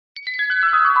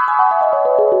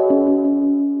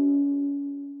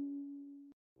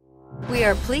We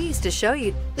are pleased to show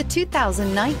you the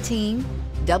 2019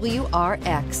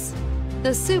 WRX. The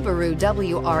Subaru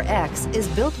WRX is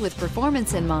built with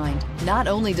performance in mind. Not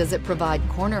only does it provide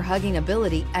corner-hugging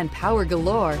ability and power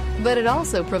galore, but it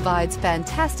also provides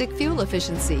fantastic fuel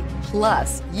efficiency.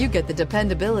 Plus, you get the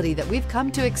dependability that we've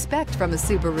come to expect from a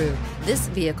Subaru. This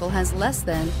vehicle has less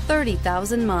than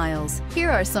 30,000 miles. Here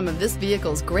are some of this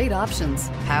vehicle's great options: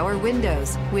 power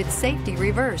windows with safety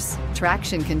reverse,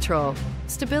 traction control,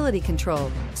 stability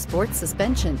control, sports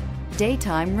suspension,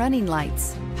 daytime running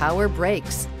lights, power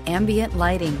brakes, ambient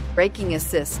lighting, braking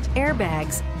assist,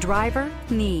 airbags, driver,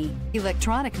 knee,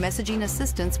 electronic messaging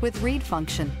assistance with read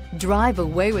function. Drive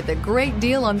away with a great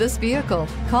deal on this vehicle.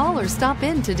 Call or stop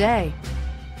in today.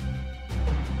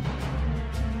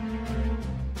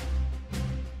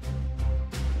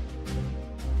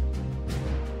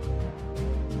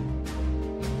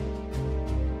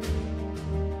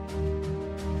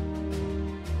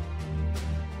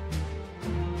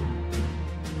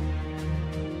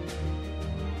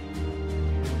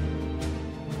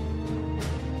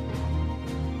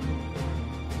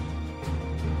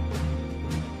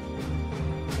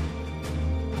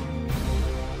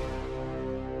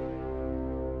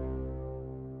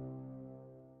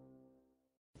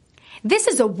 This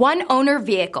is a one-owner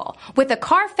vehicle with a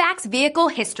Carfax Vehicle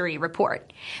History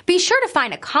Report. Be sure to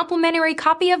find a complimentary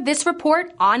copy of this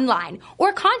report online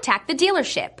or contact the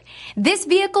dealership. This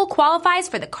vehicle qualifies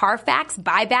for the Carfax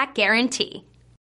Buyback Guarantee.